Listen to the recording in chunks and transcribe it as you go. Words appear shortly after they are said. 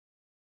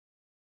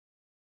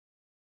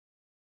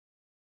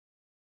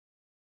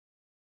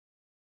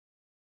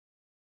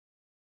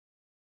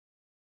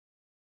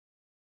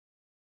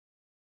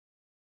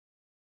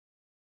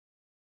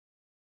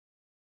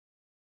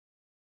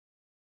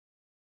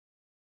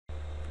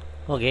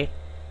Okay,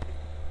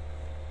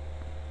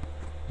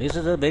 this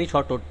is a very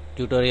short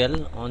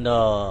tutorial on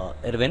the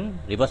Erwin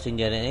reverse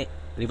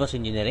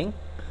engineering.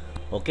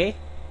 Okay,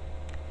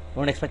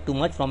 don't expect too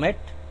much from it,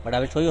 but I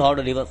will show you how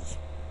to reverse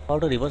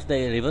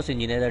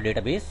engineer the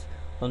database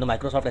from the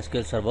Microsoft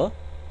SQL Server.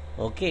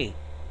 Okay.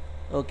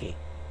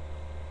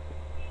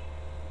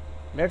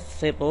 Let's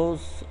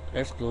close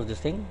this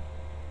thing.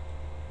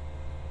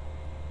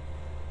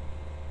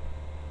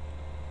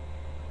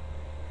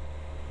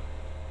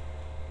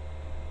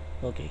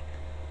 Okay,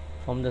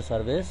 from the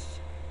service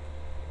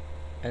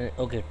and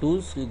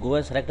tools, you go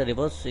and select the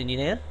reverse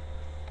engineer.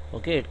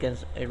 Okay, it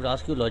will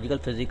ask you logical,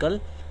 physical.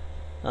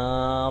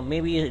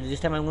 Maybe this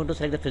time I'm going to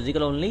select the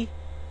physical only.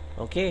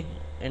 Okay,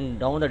 and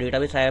down the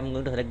database I am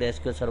going to select the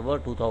SQL Server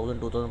 2000,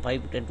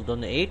 2005 and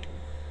 2008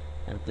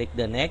 and click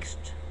the next.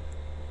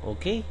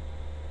 Okay,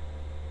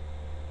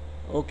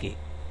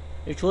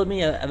 it shows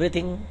me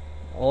everything,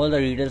 all the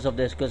details of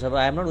the SQL Server.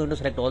 I am not going to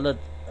select all the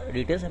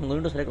details. I am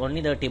going to select only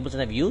the tables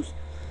and views.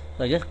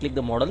 So I just click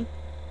the model.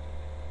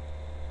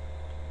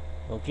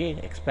 Okay,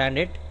 expand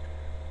it.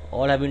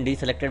 All have been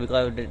deselected because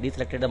I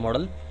deselected the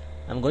model.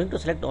 I am going to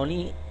select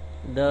only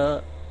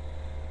the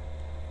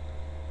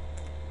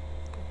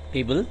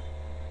table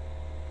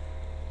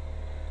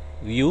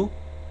view.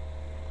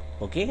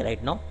 Okay,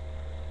 right now.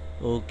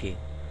 Okay,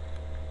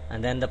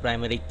 and then the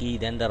primary key,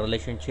 then the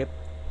relationship.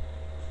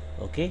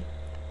 Okay,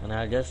 and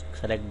I'll just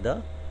select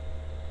the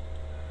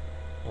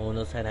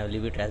owners and I'll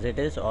leave it as it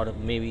is, or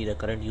maybe the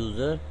current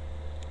user.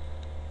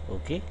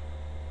 Okay,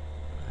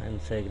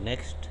 and say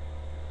next.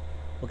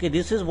 Okay,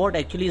 this is what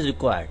actually is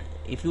required.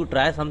 If you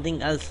try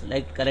something else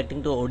like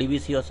connecting to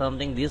ODBC or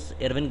something, this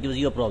Erwin gives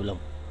you a problem.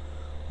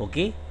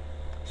 Okay,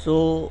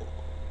 so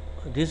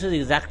this is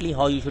exactly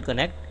how you should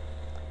connect.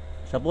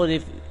 Suppose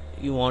if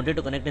you wanted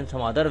to connect in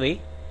some other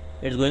way,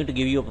 it's going to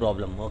give you a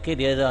problem. Okay,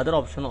 there is another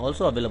option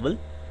also available.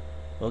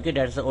 Okay,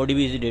 that's the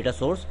ODBC data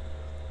source.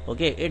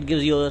 Okay, it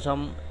gives you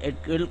it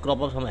will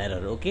crop up some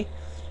error. Okay,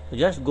 so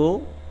just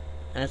go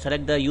and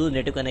select the use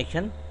native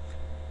connection,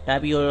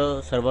 type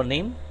your server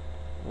name,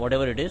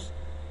 whatever it is,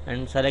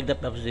 and select the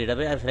PUBS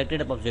database. I have selected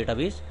a PUBS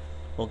database.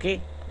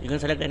 Okay, you can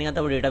select any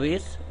other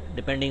database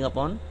depending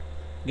upon.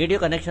 Get your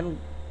connection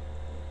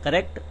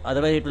correct,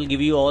 otherwise it will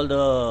give you all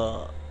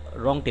the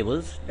wrong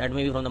tables. That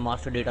may be from the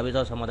master database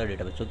or some other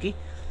database. Okay,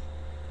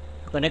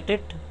 connect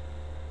it.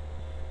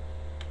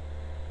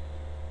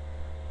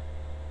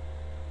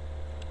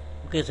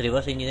 Okay, it's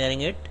reverse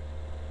engineering it.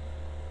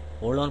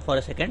 Hold on for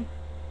a second.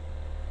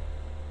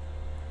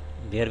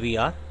 There we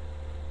are.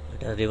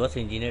 It has reverse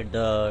engineered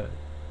the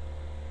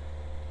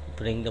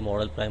bring the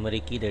model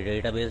primary key. The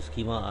database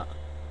schema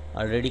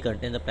already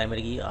contains the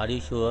primary key. Are you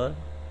sure?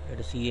 Let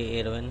us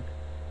see Erwin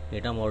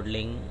data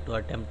modeling to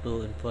attempt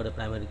to infer the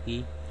primary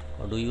key,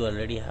 or do you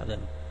already have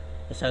them?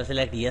 Yes, I will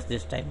select yes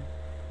this time.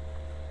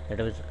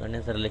 Database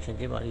contains the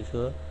relationship. Are you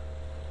sure?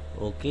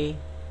 Okay,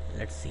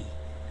 let's see.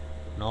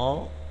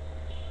 Now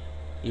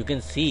you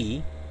can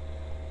see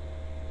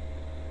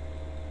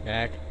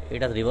that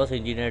it has reverse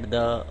engineered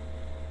the.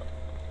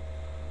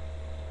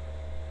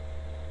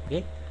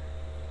 Okay,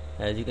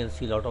 as you can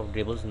see, lot of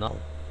tables now.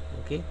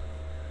 Okay,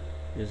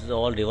 this is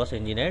all reverse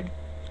engineered.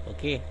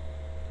 Okay,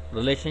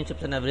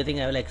 relationships and everything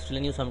I will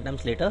explain you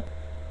sometimes later.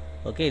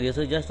 Okay, this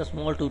is just a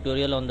small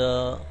tutorial on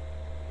the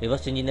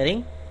reverse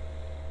engineering.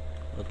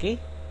 Okay,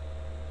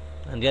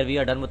 and there we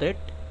are done with it.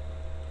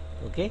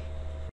 Okay.